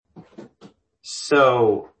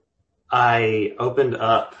So I opened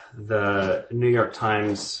up the New York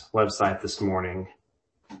Times website this morning,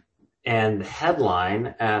 and the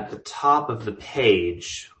headline at the top of the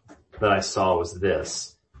page that I saw was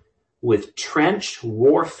this: with trench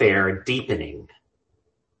warfare deepening,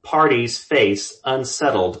 parties face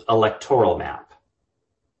unsettled electoral map.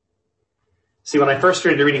 See, when I first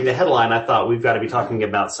started reading the headline, I thought we've got to be talking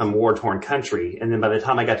about some war-torn country. And then by the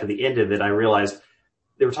time I got to the end of it, I realized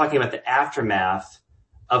they were talking about the aftermath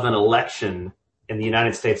of an election in the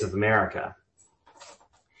United States of America.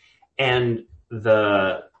 And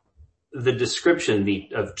the description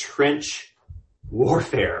of trench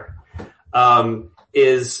warfare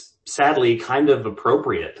is sadly kind of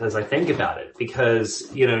appropriate as I think about it, because,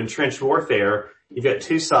 in trench warfare, you've got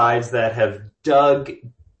two sides that have dug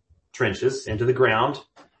trenches into the ground,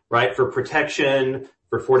 right, for protection,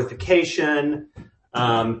 for fortification,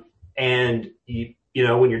 and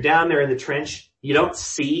when you're down there in the trench, you don't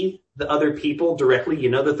see the other people directly. You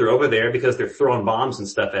know that they're over there because they're throwing bombs and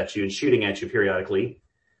stuff at you and shooting at you periodically,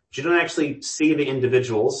 but you don't actually see the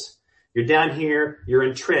individuals. You're down here, you're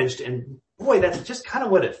entrenched, and boy, that's just kind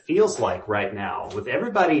of what it feels like right now, with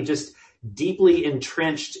everybody just deeply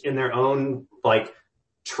entrenched in their own,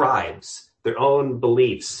 tribes, their own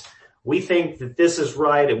beliefs. We think that this is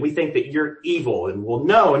right, and we think that you're evil, and well,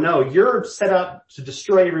 no, you're set up to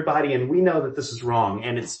destroy everybody, and we know that this is wrong.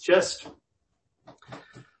 And it's just,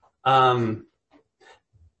 it's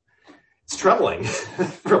troubling,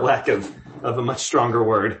 for lack of a much stronger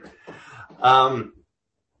word. And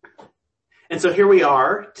so here we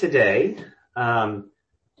are today,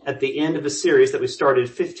 at the end of a series that we started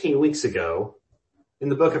 15 weeks ago in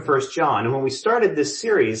the book of 1 John. And when we started this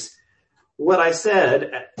series, what I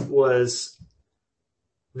said was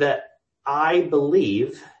that I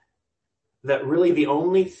believe that really the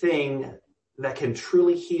only thing that can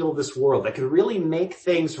truly heal this world, that can really make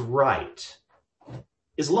things right,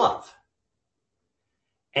 is love.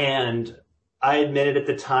 And I admitted at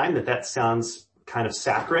the time that sounds kind of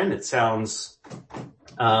saccharine. It sounds,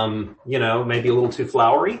 maybe a little too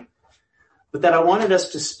flowery, but that I wanted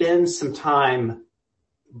us to spend some time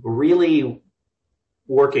really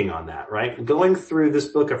working on that, right? Going through this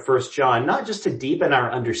book of 1 John, not just to deepen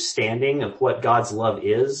our understanding of what God's love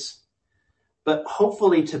is, but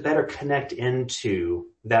hopefully to better connect into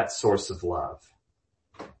that source of love.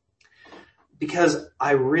 Because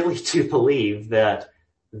I really do believe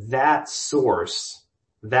that source,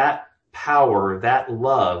 that power, that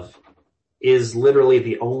love is literally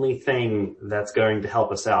the only thing that's going to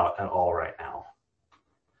help us out at all right now.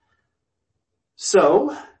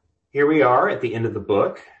 So here we are at the end of the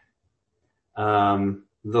book,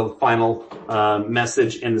 the final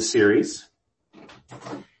message in the series.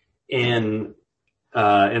 In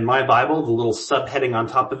my Bible, the little subheading on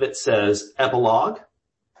top of it says Epilogue,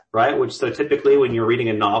 right? Which, so typically when you're reading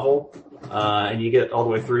a novel, and you get all the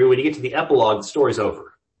way through, when you get to the epilogue, the story's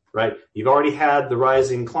over, right? You've already had the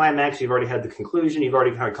rising climax, you've already had the conclusion, you've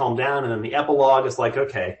already kind of calmed down, and then the epilogue is like,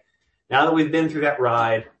 okay, now that we've been through that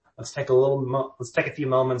ride, let's take a few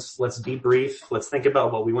moments, let's debrief, let's think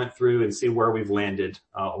about what we went through and see where we've landed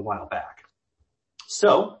a while back.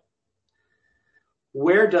 So,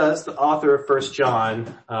 where does the author of 1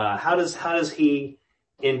 John, how does he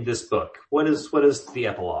end this book? What is the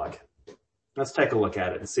epilogue? Let's take a look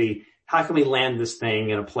at it and see how can we land this thing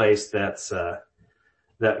in a place that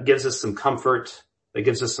gives us some comfort, that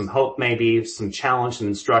gives us some hope, maybe some challenge and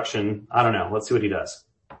instruction. I don't know. Let's see what he does.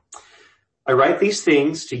 I write these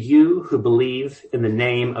things to you who believe in the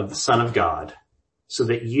name of the Son of God, so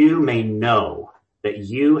that you may know that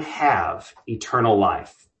you have eternal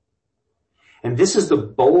life. And this is the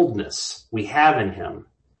boldness we have in him,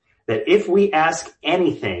 that if we ask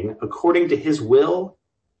anything according to his will,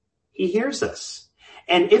 he hears us.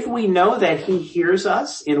 And if we know that he hears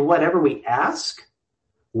us in whatever we ask,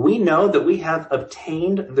 we know that we have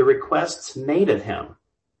obtained the requests made of him.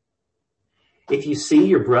 If you see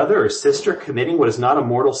your brother or sister committing what is not a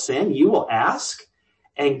mortal sin, you will ask,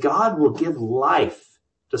 and God will give life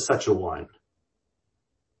to such a one.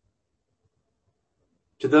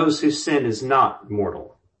 To those whose sin is not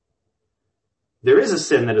mortal. There is a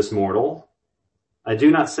sin that is mortal. I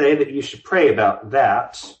do not say that you should pray about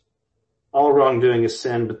that. All wrongdoing is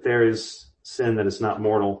sin, but there is sin that is not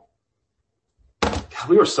mortal. God,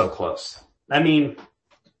 we were so close. I mean,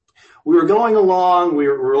 we were going along, we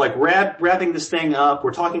were like wrapping this thing up.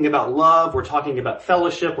 We're talking about love, we're talking about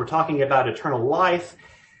fellowship, we're talking about eternal life.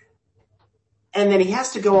 And then he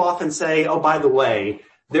has to go off and say, oh, by the way,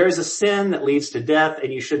 there is a sin that leads to death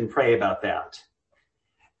and you shouldn't pray about that.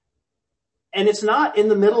 And it's not in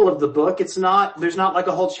the middle of the book. There's not like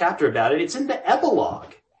a whole chapter about it. It's in the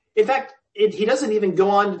epilogue. In fact, he doesn't even go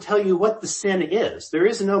on to tell you what the sin is. There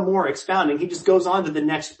is no more expounding. He just goes on to the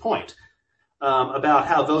next point, about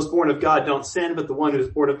how those born of God don't sin, but the one who is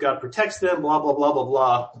born of God protects them, blah, blah, blah, blah,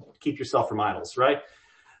 blah. Keep yourself from idols, right?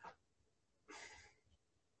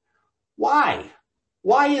 Why?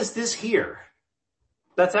 Why is this here?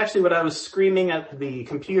 That's actually what I was screaming at the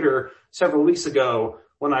computer several weeks ago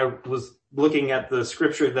when I was looking at the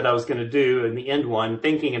scripture that I was going to do in the end one,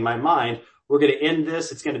 thinking in my mind, we're going to end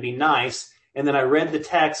this, it's going to be nice. And then I read the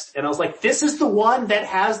text and I was like, this is the one that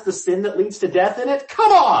has the sin that leads to death in it?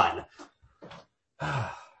 Come on!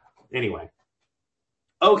 Anyway.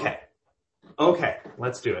 Okay,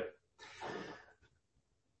 let's do it.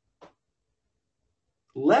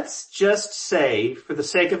 Let's just say, for the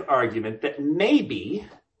sake of argument, that maybe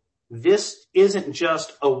this isn't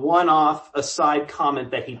just a one-off aside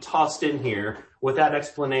comment that he tossed in here without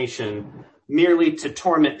explanation, merely to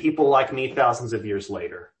torment people like me thousands of years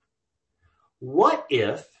later. What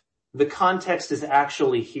if the context is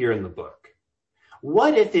actually here in the book?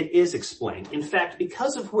 What if it is explained? In fact,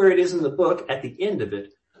 because of where it is in the book at the end of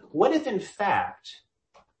it, what if in fact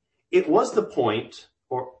it was the point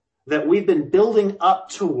that we've been building up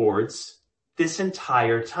towards this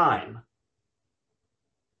entire time?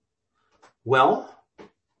 Well,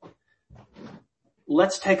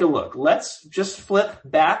 let's take a look. Let's just flip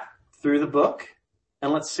back through the book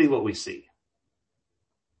and let's see what we see.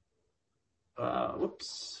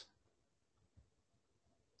 Whoops.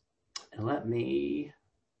 And let me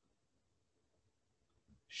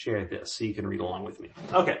share this so you can read along with me.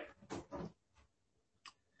 Okay.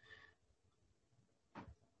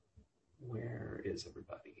 Where is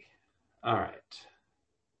everybody? All right.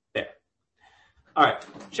 There. All right.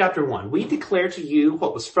 Chapter 1. We declare to you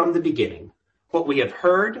what was from the beginning, what we have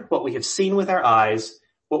heard, what we have seen with our eyes,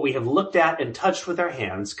 what we have looked at and touched with our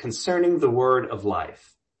hands concerning the word of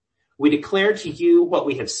life. We declare to you what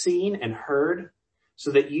we have seen and heard,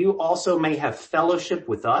 so that you also may have fellowship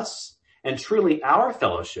with us. And truly our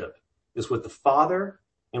fellowship is with the Father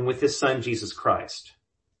and with his Son, Jesus Christ.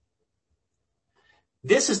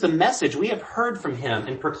 This is the message we have heard from him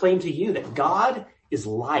and proclaim to you, that God is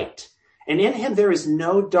light, and in him there is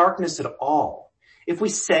no darkness at all. If we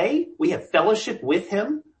say we have fellowship with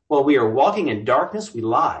him while we are walking in darkness, we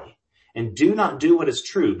lie and do not do what is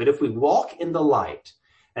true. But if we walk in the light,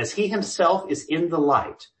 as he himself is in the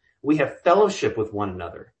light, we have fellowship with one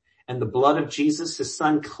another, and the blood of Jesus, his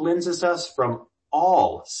Son, cleanses us from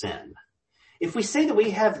all sin. If we say that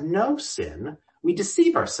we have no sin, we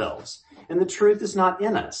deceive ourselves, and the truth is not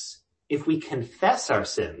in us. If we confess our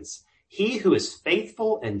sins, he who is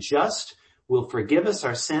faithful and just will forgive us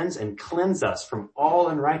our sins and cleanse us from all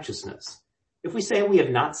unrighteousness. If we say we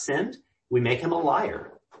have not sinned, we make him a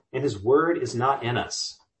liar, and his word is not in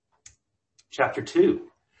us. Chapter 2.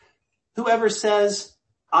 Whoever says,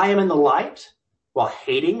 I am in the light, while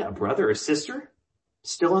hating a brother or sister,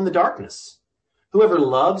 still in the darkness. Whoever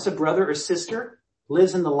loves a brother or sister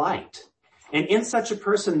lives in the light, and in such a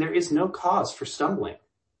person there is no cause for stumbling.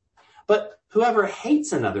 But whoever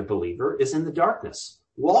hates another believer is in the darkness,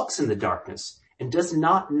 walks in the darkness, and does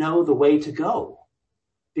not know the way to go,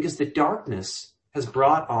 because the darkness has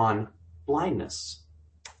brought on blindness.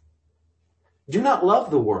 Do not love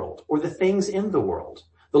the world or the things in the world.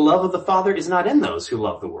 The love of the Father is not in those who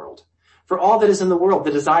love the world. For all that is in the world,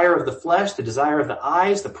 the desire of the flesh, the desire of the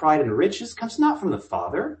eyes, the pride and riches, comes not from the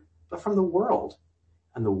Father, but from the world.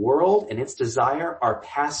 And the world and its desire are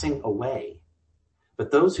passing away.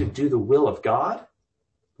 But those who do the will of God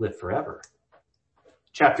live forever.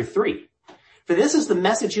 Chapter 3. For this is the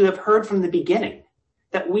message you have heard from the beginning,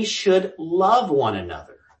 that we should love one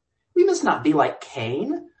another. We must not be like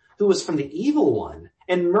Cain, who was from the evil one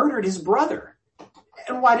and murdered his brother.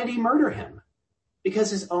 And why did he murder him? Because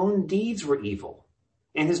his own deeds were evil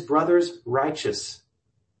and his brother's righteous.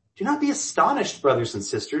 Do not be astonished, brothers and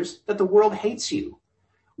sisters, that the world hates you.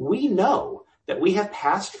 We know that we have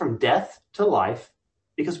passed from death to life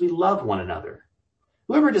because we love one another.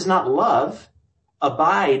 Whoever does not love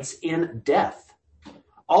abides in death.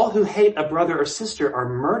 All who hate a brother or sister are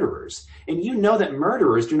murderers, and you know that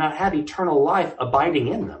murderers do not have eternal life abiding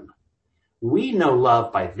in them. We know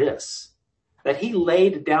love by this, that he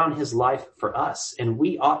laid down his life for us, and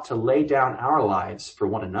we ought to lay down our lives for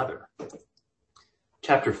one another.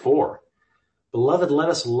 Chapter 4. Beloved, let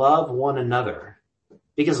us love one another,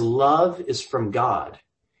 because love is from God.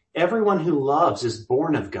 Everyone who loves is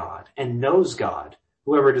born of God and knows God.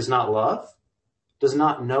 Whoever does not love does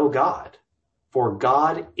not know God, for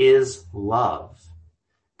God is love.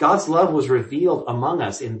 God's love was revealed among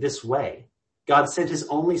us in this way. God sent his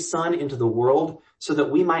only Son into the world so that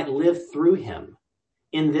we might live through him.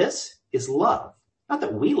 In this is love. Not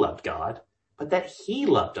that we loved God, but that he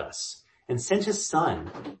loved us and sent his Son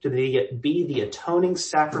to be the atoning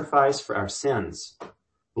sacrifice for our sins.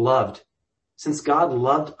 Beloved, since God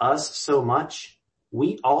loved us so much,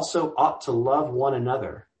 we also ought to love one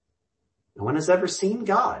another. No one has ever seen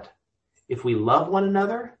God. If we love one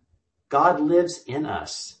another, God lives in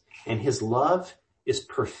us, and his love is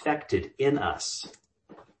perfected in us.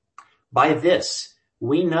 By this,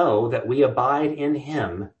 we know that we abide in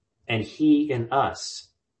him and he in us,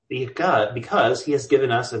 because he has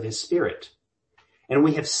given us of his Spirit. And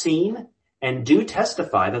we have seen and do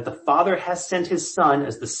testify that the Father has sent his Son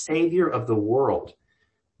as the Savior of the world.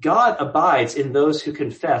 God abides in those who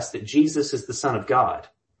confess that Jesus is the Son of God,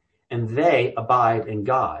 and they abide in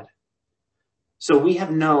God. So we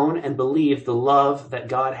have known and believed the love that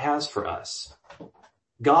God has for us.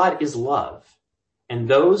 God is love, and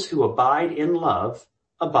those who abide in love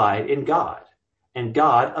abide in God, and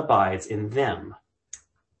God abides in them.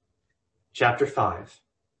 Chapter 5.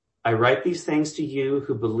 I write these things to you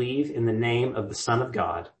who believe in the name of the Son of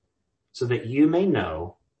God, so that you may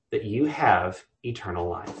know that you have eternal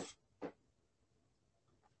life.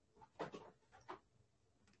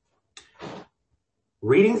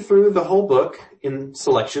 Reading through the whole book in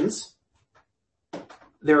selections,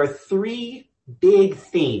 there are three big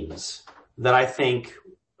themes that I think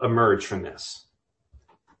emerge from this.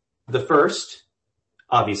 The first,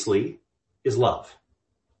 obviously, is love.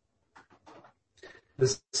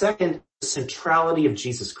 The second, the centrality of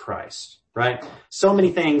Jesus Christ, right? So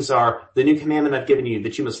many things are the new commandment I've given you,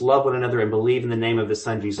 that you must love one another and believe in the name of his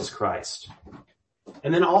Son, Jesus Christ.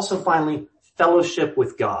 And then also finally, fellowship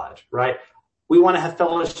with God, right? We want to have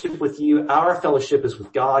fellowship with you. Our fellowship is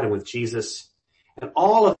with God and with Jesus. And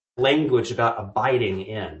all of the language about abiding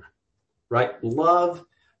in, right? Love,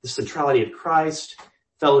 the centrality of Christ,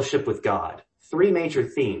 fellowship with God. Three major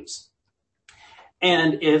themes.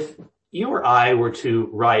 And if you or I were to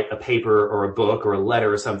write a paper or a book or a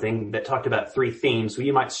letter or something that talked about three themes, well,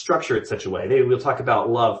 you might structure it such a way. Maybe we'll talk about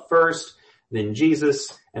love first, then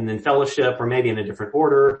Jesus, and then fellowship, or maybe in a different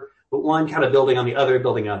order, but one kind of building on the other,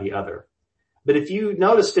 building on the other. But if you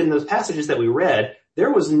noticed in those passages that we read,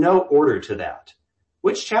 there was no order to that.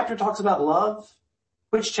 Which chapter talks about love?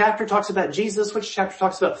 Which chapter talks about Jesus? Which chapter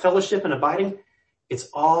talks about fellowship and abiding? It's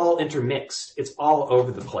all intermixed. It's all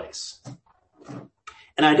over the place.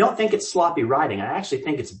 And I don't think it's sloppy writing. I actually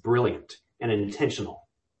think it's brilliant and intentional,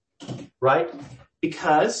 right?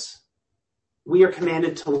 Because we are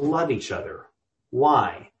commanded to love each other.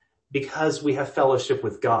 Why? Because we have fellowship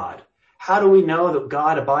with God. How do we know that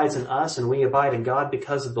God abides in us and we abide in God?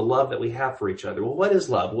 Because of the love that we have for each other. Well, what is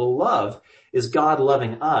love? Well, love is God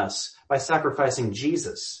loving us by sacrificing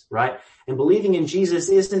Jesus, right? And believing in Jesus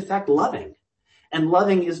is in fact loving. And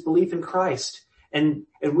loving is belief in Christ. And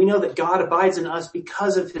we know that God abides in us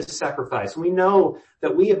because of his sacrifice. We know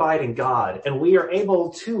that we abide in God and we are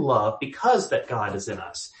able to love because that God is in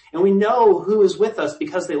us. And we know who is with us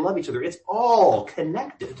because they love each other. It's all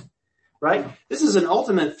connected, right? This is an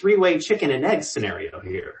ultimate three-way chicken and egg scenario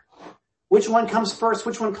here. Which one comes first?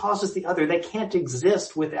 Which one causes the other? They can't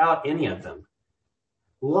exist without any of them.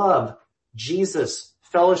 Love, Jesus,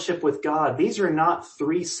 fellowship with God. These are not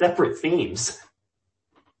three separate themes.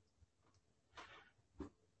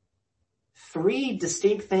 Three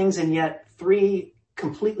distinct things and yet three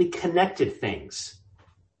completely connected things.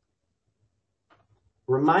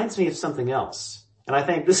 Reminds me of something else. And I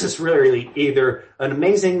think this is really either an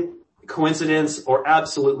amazing coincidence or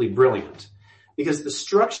absolutely brilliant. Because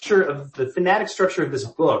the thematic structure of this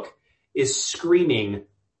book is screaming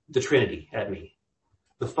the Trinity at me.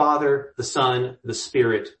 The Father, the Son, the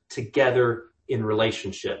Spirit together in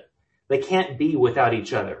relationship. They can't be without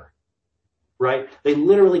each other. Right? They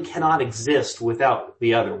literally cannot exist without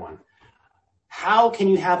the other one. How can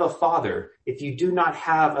you have a father if you do not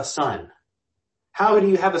have a son? How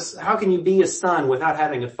can you be a son without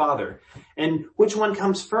having a father? And which one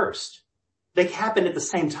comes first? They happen at the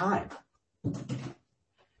same time.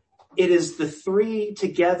 It is the three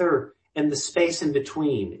together and the space in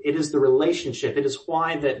between. It is the relationship. It is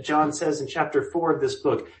why that John says in chapter 4 of this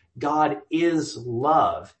book, God is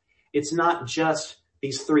love. It's not just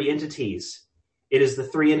these three entities. It is the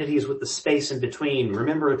three entities with the space in between.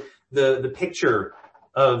 Remember the picture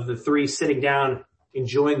of the three sitting down,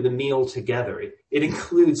 enjoying the meal together. It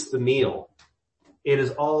includes the meal. It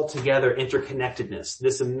is all together interconnectedness,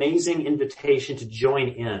 this amazing invitation to join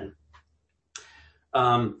in.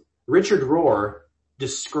 Richard Rohr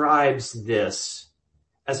describes this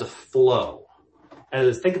as a flow.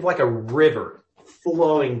 Think of like a river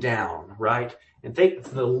flowing down, right? And think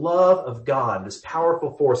of the love of God, this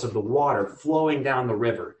powerful force of the water flowing down the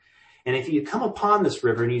river. And if you come upon this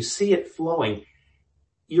river and you see it flowing,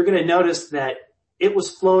 you're going to notice that it was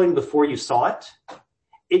flowing before you saw it.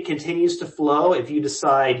 It continues to flow if you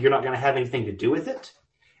decide you're not going to have anything to do with it.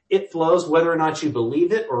 It flows whether or not you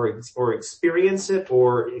believe it or experience it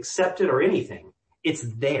or accept it or anything. It's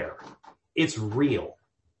there. It's real.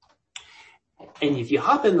 And if you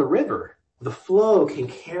hop in the river, the flow can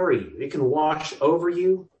carry you. It can wash over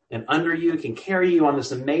you and under you. It can carry you on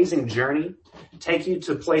this amazing journey, take you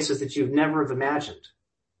to places that you've never have imagined.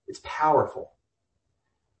 It's powerful.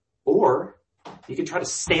 Or you can try to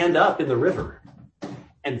stand up in the river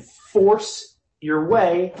and force your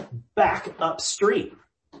way back upstream.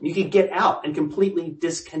 You could get out and completely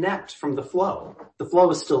disconnect from the flow. The flow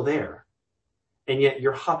is still there, and yet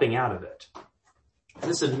you're hopping out of it.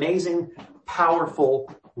 This amazing,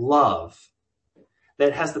 powerful love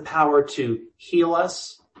that has the power to heal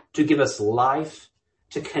us, to give us life,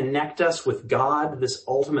 to connect us with God, this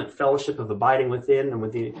ultimate fellowship of abiding within and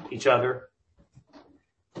within each other.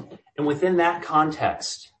 And within that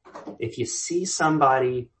context, if you see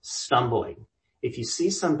somebody stumbling, if you see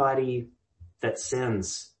somebody that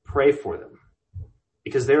sins, pray for them,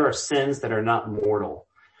 because there are sins that are not mortal.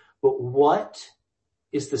 But what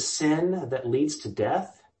is the sin that leads to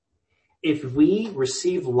death? If we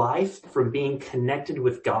receive life from being connected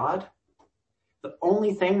with God, the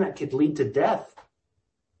only thing that could lead to death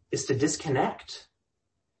is to disconnect,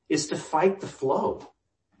 is to fight the flow,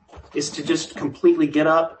 is to just completely get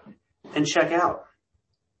up and check out.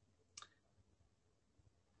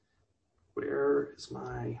 Where is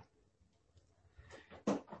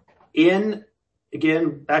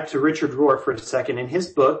again, back to Richard Rohr for a second. In his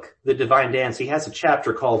book, The Divine Dance, he has a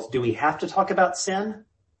chapter called, Do We Have to Talk About Sin?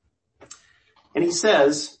 And he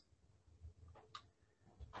says,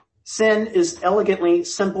 sin is elegantly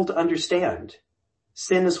simple to understand.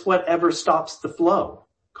 Sin is whatever stops the flow.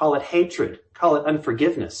 Call it hatred, call it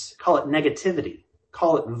unforgiveness, call it negativity,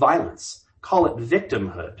 call it violence, call it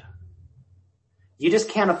victimhood. You just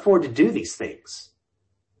can't afford to do these things.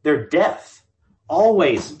 They're death,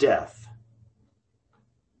 always death.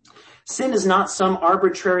 Sin is not some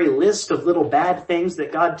arbitrary list of little bad things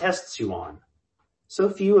that God tests you on. So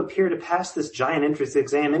few appear to pass this giant entrance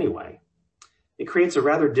exam anyway. It creates a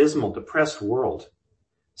rather dismal, depressed world.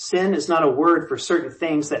 Sin is not a word for certain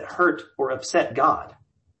things that hurt or upset God.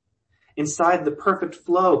 Inside the perfect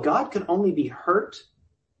flow, God can only be hurt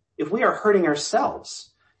if we are hurting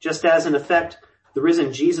ourselves, just as, in effect, the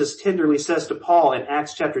risen Jesus tenderly says to Paul in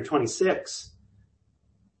Acts chapter 26,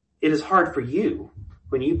 it is hard for you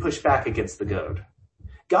when you push back against the goad.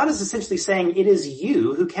 God is essentially saying it is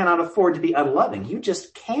you who cannot afford to be unloving. You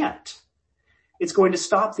just can't. It's going to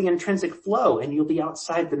stop the intrinsic flow and you'll be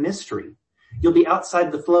outside the mystery. You'll be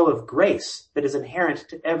outside the flow of grace that is inherent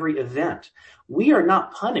to every event. We are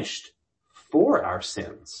not punished for our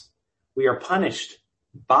sins. We are punished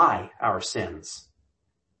by our sins.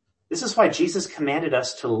 This is why Jesus commanded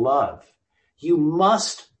us to love. You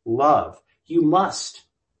must love. You must,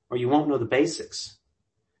 or you won't know the basics.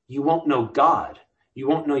 You won't know God. You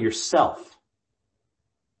won't know yourself.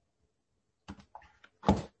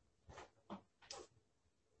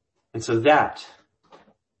 And so that,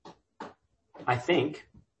 I think,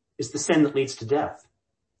 is the sin that leads to death.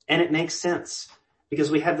 And it makes sense because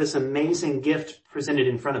we have this amazing gift presented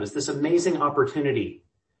in front of us, this amazing opportunity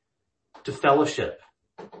to fellowship,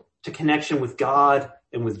 to connection with God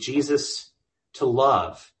and with Jesus, to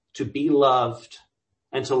love, to be loved,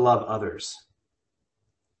 and to love others.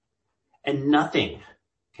 And nothing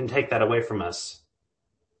can take that away from us,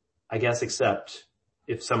 I guess, except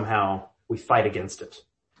if somehow we fight against it.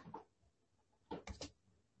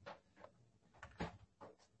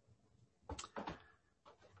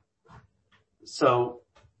 So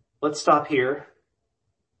let's stop here.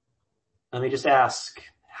 Let me just ask,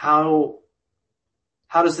 how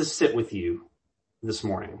does this sit with you this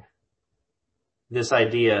morning? This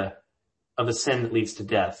idea of a sin that leads to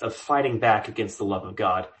death, of fighting back against the love of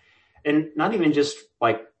God. And not even just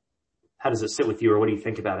like, how does it sit with you or what do you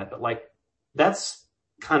think about it? But like, that's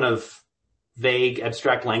kind of vague,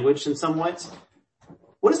 abstract language in some ways.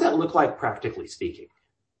 What does that look like practically speaking?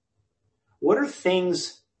 What are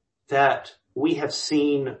things that we have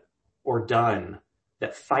seen or done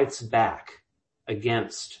that fights back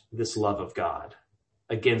against this love of God,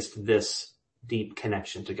 against this deep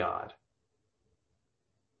connection to God?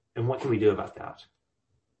 And what can we do about that?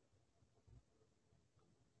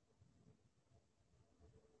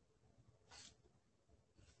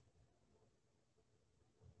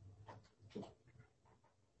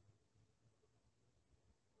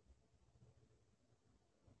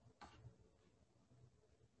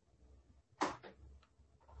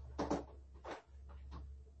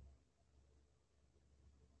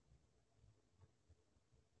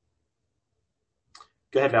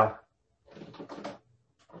 Go ahead, Val.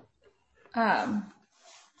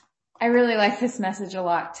 I really like this message a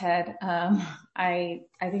lot, Ted. I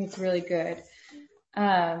think it's really good.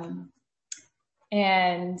 And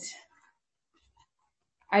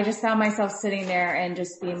I just found myself sitting there and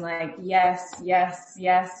just being like, yes, yes,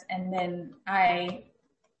 yes. And then I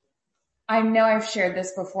know I've shared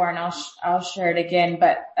this before and I'll share it again,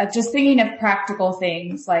 but just thinking of practical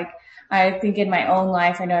things. Like I think in my own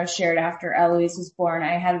life, I know I've shared after Eloise was born,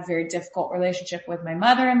 I had a very difficult relationship with my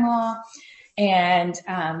mother-in-law, and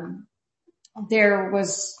there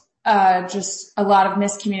was just a lot of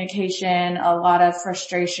miscommunication, a lot of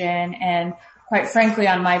frustration, and quite frankly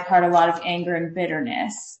on my part, a lot of anger and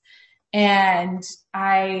bitterness. And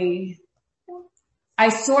I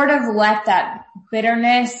sort of let that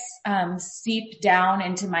bitterness seep down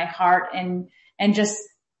into my heart and just,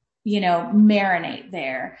 marinate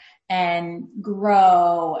there and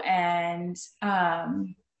grow. And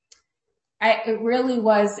it really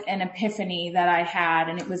was an epiphany that I had,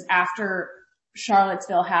 and it was after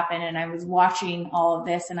Charlottesville happened and I was watching all of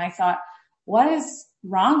this, and I thought, what is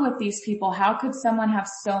wrong with these people? How could someone have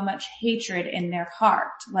so much hatred in their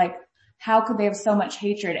heart? Like, how could they have so much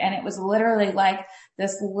hatred? And it was literally like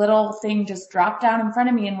this little thing just dropped down in front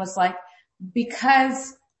of me and was like,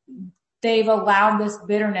 because they've allowed this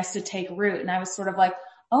bitterness to take root. And I was sort of like,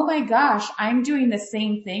 oh my gosh, I'm doing the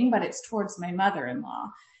same thing, but it's towards my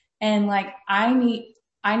mother-in-law. And like, I need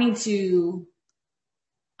to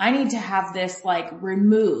have this like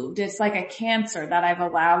removed. It's like a cancer that I've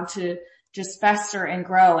allowed to just fester and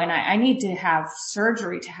grow. And I need to have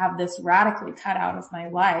surgery to have this radically cut out of my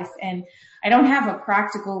life. And I don't have a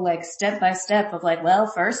practical like step by step of like, well,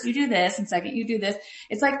 first you do this and second you do this.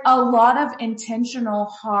 It's like a lot of intentional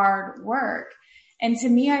hard work. And to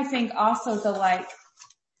me, I think also the like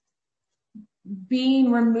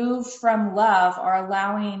being removed from love or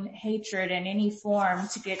allowing hatred in any form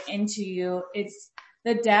to get into you,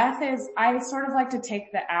 the death is, I sort of like to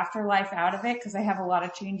take the afterlife out of it because I have a lot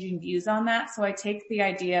of changing views on that. So I take the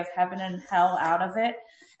idea of heaven and hell out of it.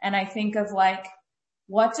 And I think of like,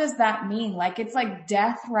 what does that mean? Like, it's like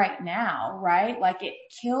death right now, right? Like it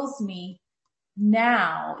kills me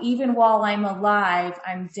now. Even while I'm alive,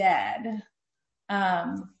 I'm dead.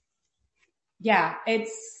 Yeah,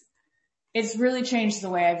 it's really changed the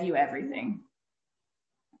way I view everything.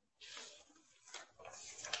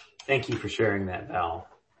 Thank you for sharing that, Val.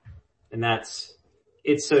 And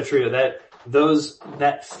it's so true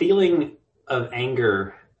that feeling of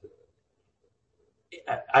anger,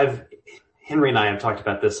 Henry and I have talked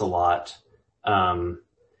about this a lot,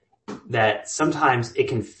 that sometimes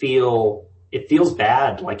it feels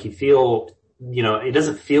bad. Like you feel, it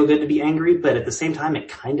doesn't feel good to be angry, but at the same time, it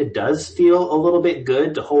kind of does feel a little bit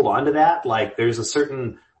good to hold on to that. Like there's a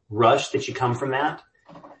certain rush that you come from that.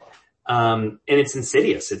 And it's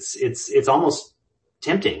insidious. It's almost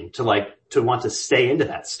tempting to want to stay into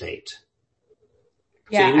that state.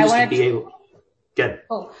 Yeah, So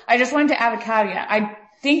I just wanted to add a caveat. I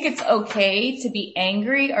think it's okay to be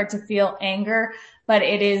angry or to feel anger, but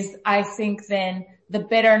it is, I think, then the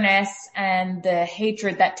bitterness and the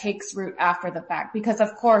hatred that takes root after the fact. Because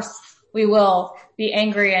of course we will be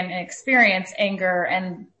angry and experience anger,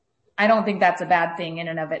 and I don't think that's a bad thing in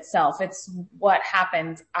and of itself. It's what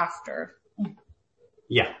happens after.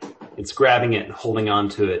 Yeah. It's grabbing it and holding on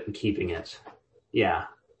to it and keeping it. Yeah.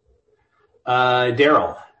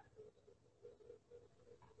 Daryl.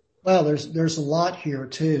 Well, there's a lot here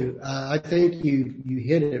too. I think you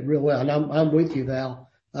hit it real well, and I'm with you, Val.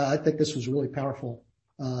 I think this was a really powerful,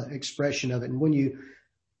 expression of it. And when you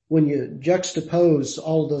juxtapose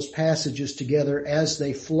all of those passages together as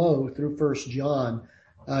they flow through 1 John,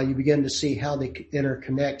 you begin to see how they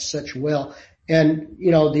interconnect such well. And,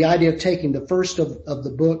 the idea of taking the first of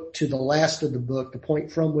the book to the last of the book, the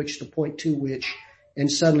point from which, the point to which,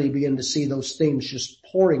 and suddenly you begin to see those themes just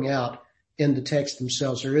pouring out in the text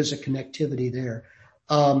themselves. There is a connectivity there.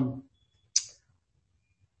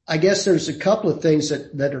 I guess there's a couple of things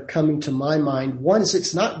that are coming to my mind. One is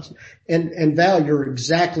it's not, and Val, you're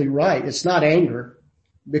exactly right. It's not anger,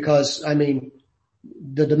 because,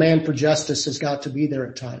 the demand for justice has got to be there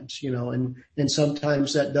at times, and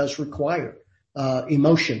sometimes that does require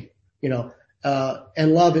emotion,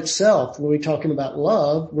 and love itself. When we're talking about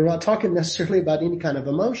love, we're not talking necessarily about any kind of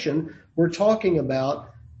emotion. We're talking about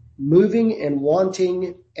moving and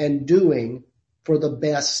wanting and doing for the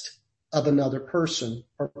best of another person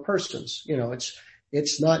or persons.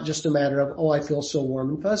 It's not just a matter of, oh, I feel so warm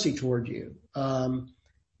and fuzzy toward you.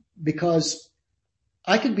 Because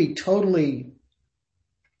I could be totally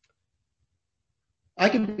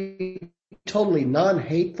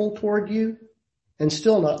non-hateful toward you and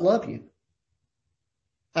still not love you.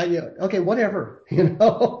 Okay, whatever,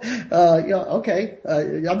 okay,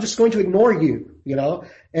 I'm just going to ignore you,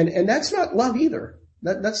 and that's not love either.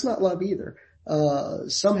 That's not love either.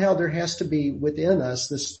 Somehow there has to be within us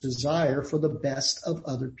this desire for the best of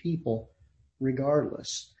other people,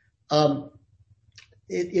 regardless.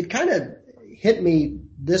 It kind of hit me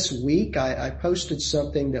this week. I posted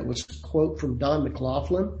something that was a quote from Don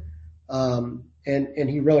McLaughlin, and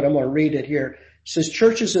he wrote, I'm going to read it here. It says,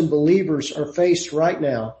 churches and believers are faced right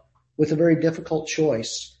now with a very difficult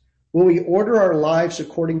choice. Will we order our lives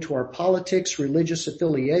according to our politics, religious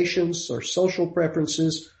affiliations, or social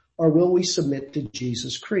preferences, or will we submit to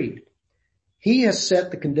Jesus' creed? He has set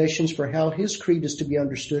the conditions for how his creed is to be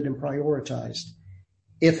understood and prioritized.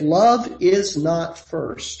 If love is not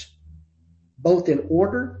first, both in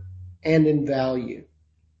order and in value,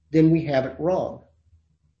 then we have it wrong.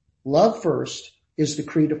 Love first is the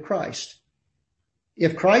creed of Christ.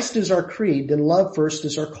 If Christ is our creed, then love first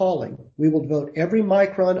is our calling. We will devote every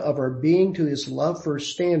micron of our being to his love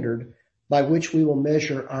first standard by which we will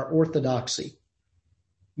measure our orthodoxy.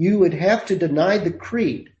 You would have to deny the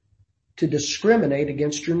creed to discriminate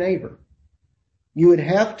against your neighbor. You would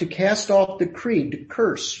have to cast off the creed to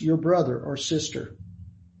curse your brother or sister.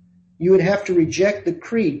 You would have to reject the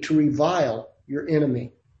creed to revile your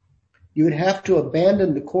enemy. You would have to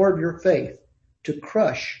abandon the core of your faith to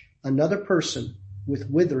crush another person with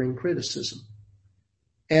withering criticism.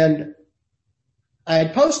 And I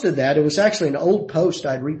had posted that. It was actually an old post.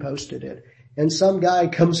 I'd reposted it. And some guy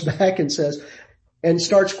comes back and says, and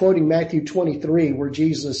starts quoting Matthew 23, where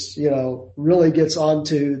Jesus, really gets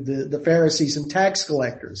onto the Pharisees and tax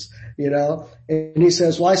collectors, and he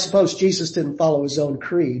says, well, I suppose Jesus didn't follow his own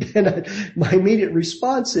creed. And my immediate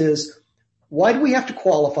response is, why do we have to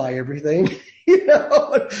qualify everything?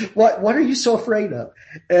 What are you so afraid of?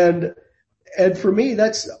 And for me,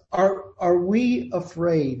 are we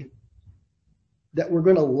afraid that we're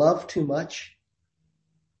going to love too much?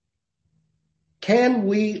 Can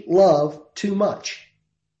we love too much?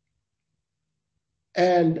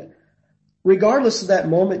 And regardless of that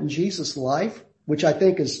moment in Jesus' life, which I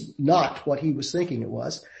think is not what he was thinking it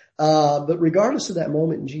was, but regardless of that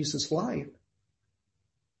moment in Jesus' life,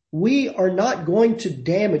 we are not going to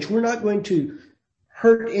damage, we're not going to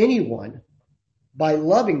hurt anyone by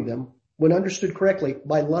loving them, when understood correctly,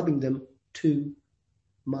 by loving them too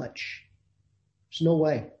much. There's no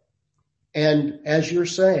way. And as you're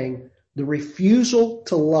saying, the refusal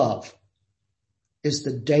to love is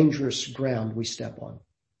the dangerous ground we step on.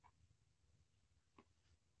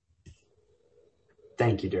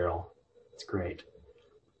 Thank you, Daryl. It's great.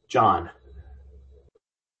 John.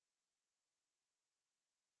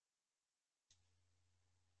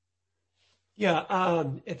 Yeah,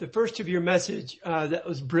 at the first of your message, that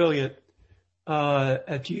was brilliant.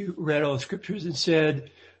 After you read all the scriptures and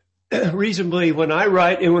said, reasonably, when I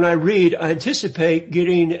write and when I read, I anticipate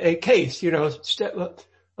getting a case,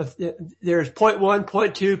 there's point 1,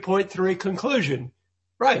 point 2, point 3, conclusion.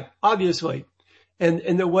 Right, obviously.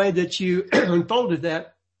 And the way that you unfolded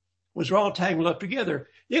that was all tangled up together.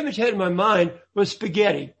 The image I had in my mind was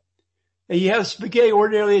spaghetti. And you have spaghetti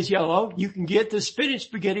ordinarily is yellow. You can get the spinach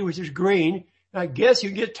spaghetti, which is green. And I guess you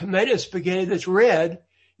can get tomato spaghetti that's red.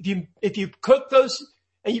 If you cook those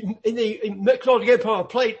and you mix it all together on a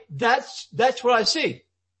plate, that's what I see.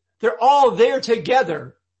 They're all there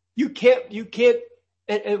together. You can't,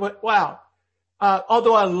 wow.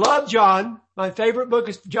 Although I love John, my favorite book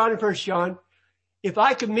is John and 1 John. If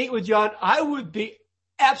I could meet with John, I would be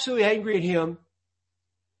absolutely angry at him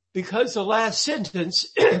because the last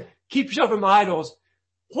sentence, keep yourself from idols.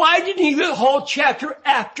 Why didn't he do the whole chapter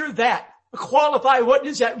after that? Qualify, what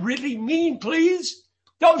does that really mean, please?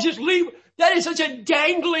 Don't just leave. That is such a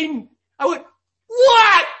dangling,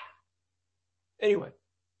 what? Anyway,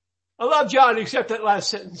 I love John except that last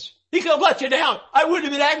sentence. He could have left it out. I wouldn't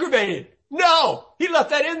have been aggravated. No, he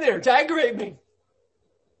left that in there to aggravate me.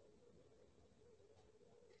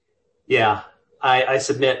 Yeah, I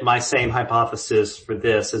submit my same hypothesis for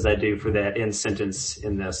this as I do for that end sentence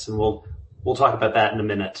in this, and we'll talk about that in a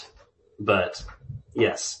minute. But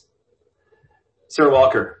yes, Sarah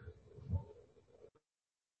Walker.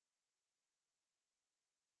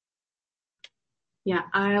 Yeah,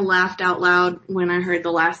 I laughed out loud when I heard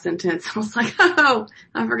the last sentence. I was like, oh,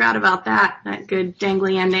 I forgot about that good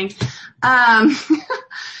dangly ending.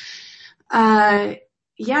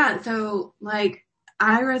 Yeah, so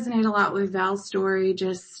I resonate a lot with Val's story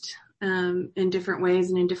just in different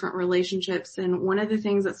ways and in different relationships. And one of the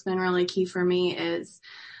things that's been really key for me is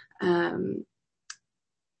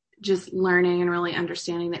just learning and really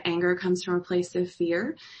understanding that anger comes from a place of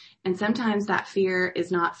fear. And sometimes that fear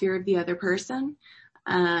is not fear of the other person.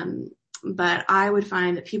 But I would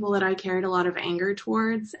find that people that I carried a lot of anger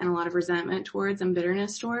towards and a lot of resentment towards and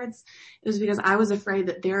bitterness towards, it was because I was afraid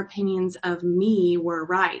that their opinions of me were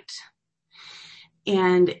right.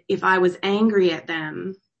 And if I was angry at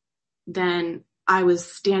them, then I was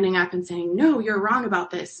standing up and saying, no, you're wrong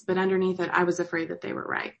about this. But underneath it, I was afraid that they were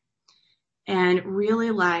right. And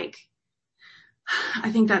really,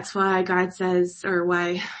 I think that's why God says, or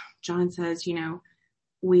why John says,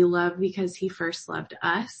 we love because he first loved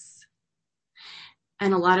us.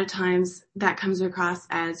 And a lot of times that comes across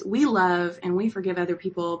as we love and we forgive other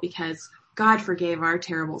people because God forgave our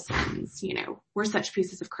terrible sins. We're such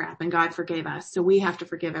pieces of crap and God forgave us. So we have to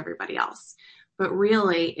forgive everybody else. But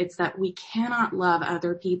really it's that we cannot love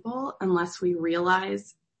other people unless we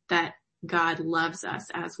realize that God loves us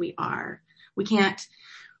as we are. We can't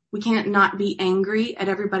not be angry at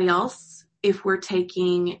everybody else if we're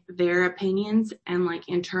taking their opinions and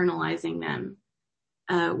internalizing them.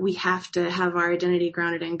 We have to have our identity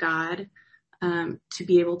grounded in God, to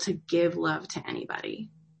be able to give love to anybody.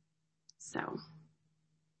 So.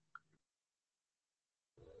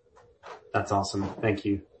 That's awesome. Thank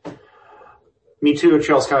you. Me too,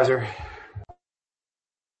 Charles Kaiser.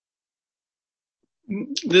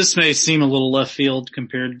 This may seem a little left field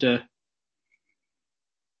compared to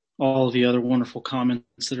all of the other wonderful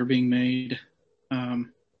comments that are being made.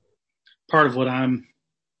 Part of what I'm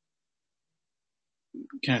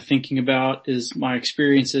kind of thinking about is my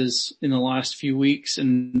experiences in the last few weeks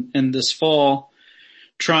and this fall,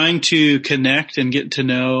 trying to connect and get to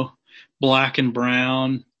know Black and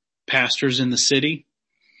brown pastors in the city,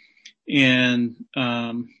 and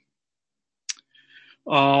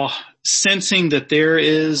sensing that there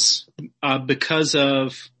is, because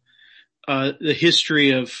of the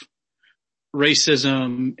history of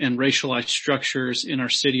racism and racialized structures in our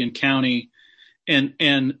city and county,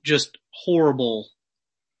 and just horrible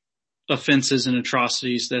offenses and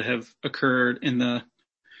atrocities that have occurred in the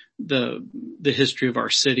history of our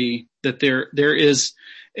city, that there is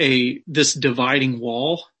this dividing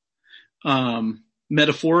wall,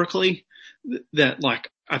 metaphorically, that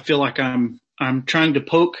I feel like I'm trying to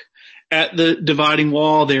poke at the dividing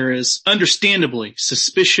wall. There is understandably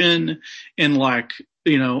suspicion and what's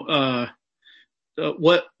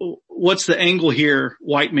the angle here,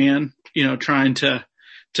 white man, trying to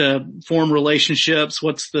form relationships.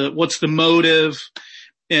 What's the motive,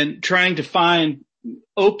 and trying to find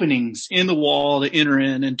openings in the wall to enter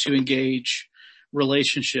in and to engage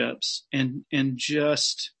relationships. And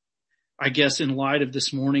just, I guess, in light of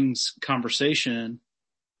this morning's conversation,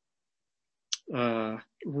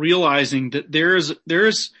 realizing that there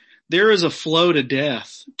is a flow to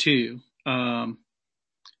death too.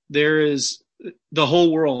 There is, the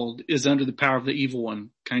whole world is under the power of the evil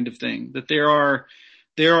one kind of thing, that there are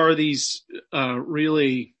these,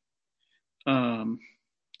 really,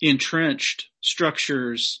 entrenched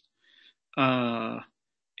structures, and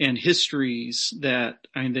histories that,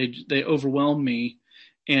 they overwhelm me.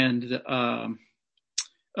 And,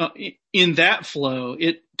 in that flow,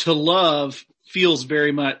 to love feels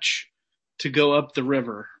very much to go up the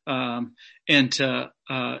river, and to,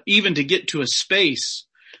 even to get to a space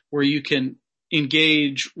where you can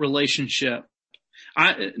engage relationship.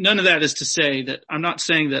 None of that is to say that I'm not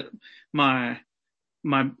saying that my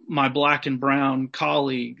Black and brown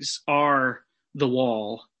colleagues are the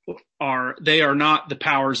wall, they are not the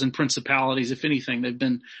powers and principalities. If anything, they've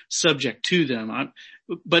been subject to them.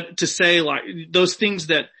 But to say those things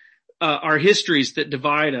that, are histories that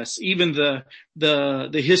divide us, even the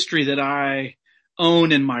history that I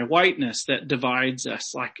own in my whiteness that divides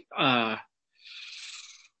us,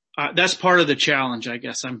 that's part of the challenge, I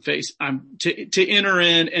guess, I'm to enter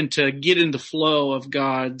in and to get in the flow of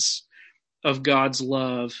God's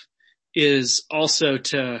love is also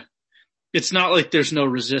it's not like there's no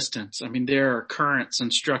resistance. There are currents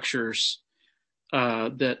and structures,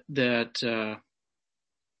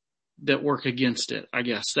 that work against it. I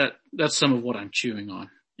guess that's some of what I'm chewing on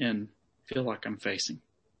and feel like I'm facing.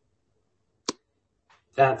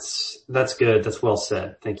 That's good. That's well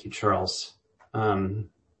said. Thank you, Charles. No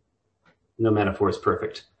metaphor is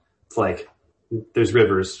perfect. It's like there's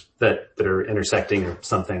rivers that are intersecting or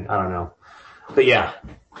something. I don't know. But yeah.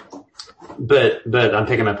 But I'm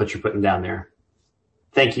picking up what you're putting down there.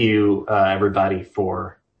 Thank you, everybody,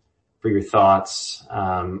 for your thoughts,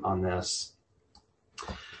 on this.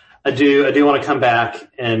 I do want to come back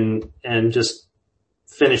and just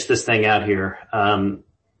finish this thing out here.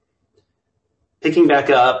 Picking back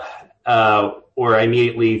up, where I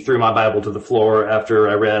immediately threw my Bible to the floor after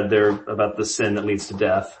I read there about the sin that leads to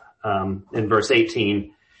death, in verse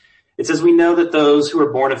 18. It says, we know that those who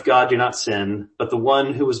are born of God do not sin, but the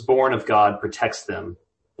one who was born of God protects them,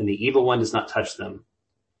 and the evil one does not touch them.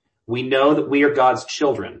 We know that we are God's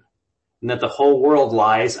children, and that the whole world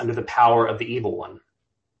lies under the power of the evil one.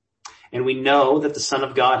 And we know that the Son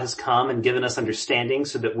of God has come and given us understanding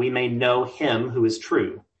so that we may know him who is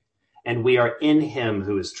true. And we are in him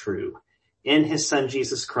who is true. In his Son,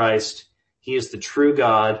 Jesus Christ, he is the true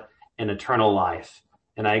God and eternal life.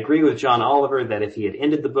 And I agree with John Oliver that if he had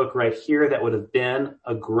ended the book right here, that would have been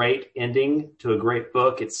a great ending to a great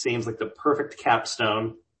book. It seems like the perfect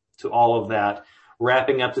capstone to all of that,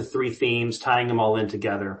 wrapping up the three themes, tying them all in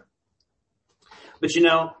together. But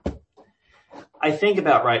I think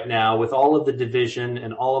about right now with all of the division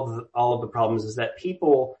and all of the problems is that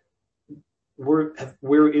people,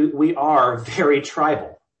 we are very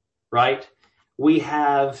tribal, right? We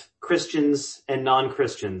have Christians and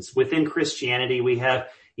non-Christians. Within Christianity, we have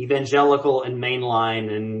evangelical and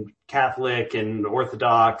mainline and Catholic and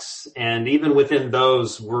Orthodox. And even within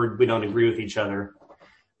those, we don't agree with each other,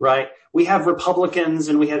 right? We have Republicans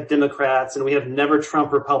and we have Democrats and we have never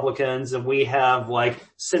Trump Republicans and we have like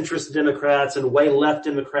centrist Democrats and way left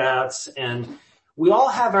Democrats, and we all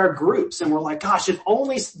have our groups, and we're like, gosh, if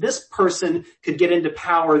only this person could get into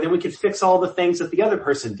power, then we could fix all the things that the other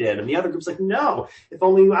person did. And the other group's like, no, if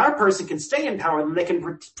only our person can stay in power, then they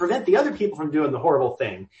can prevent the other people from doing the horrible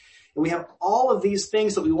thing. And we have all of these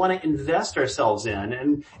things that we want to invest ourselves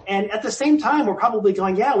in. And at the same time, we're probably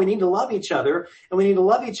going, yeah, we need to love each other, and we need to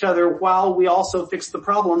love each other while we also fix the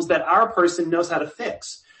problems that our person knows how to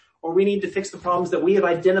fix. Or we need to fix the problems that we have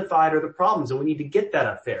identified are the problems, and we need to get that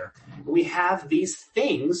up there. We have these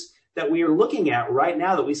things that we are looking at right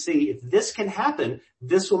now that we see, if this can happen,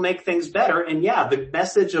 this will make things better. And yeah, the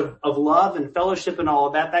message of love and fellowship and all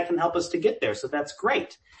of that can help us to get there. So that's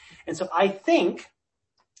great. And so I think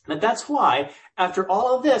that's why after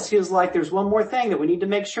all of this, he was like, there's one more thing that we need to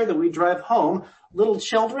make sure that we drive home. Little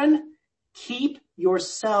children, keep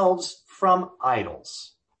yourselves from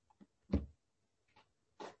idols.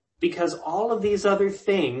 Because all of these other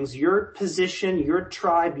things, your position, your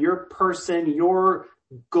tribe, your person, your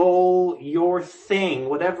goal, your thing,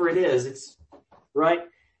 whatever it is, it's right.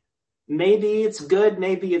 Maybe it's good,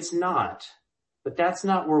 maybe it's not, but that's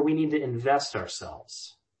not where we need to invest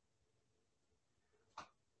ourselves.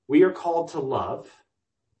 We are called to love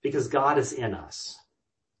because God is in us.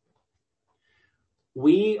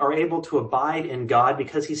 We are able to abide in God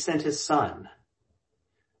because he sent his Son.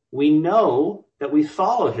 We know that we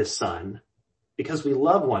follow his Son because we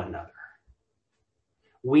love one another.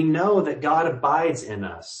 We know that God abides in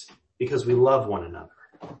us because we love one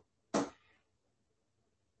another.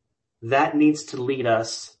 That needs to lead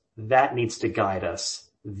us. That needs to guide us.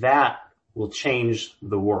 That will change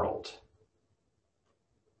the world.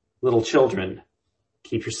 Little children,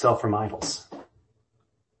 keep yourself from idols.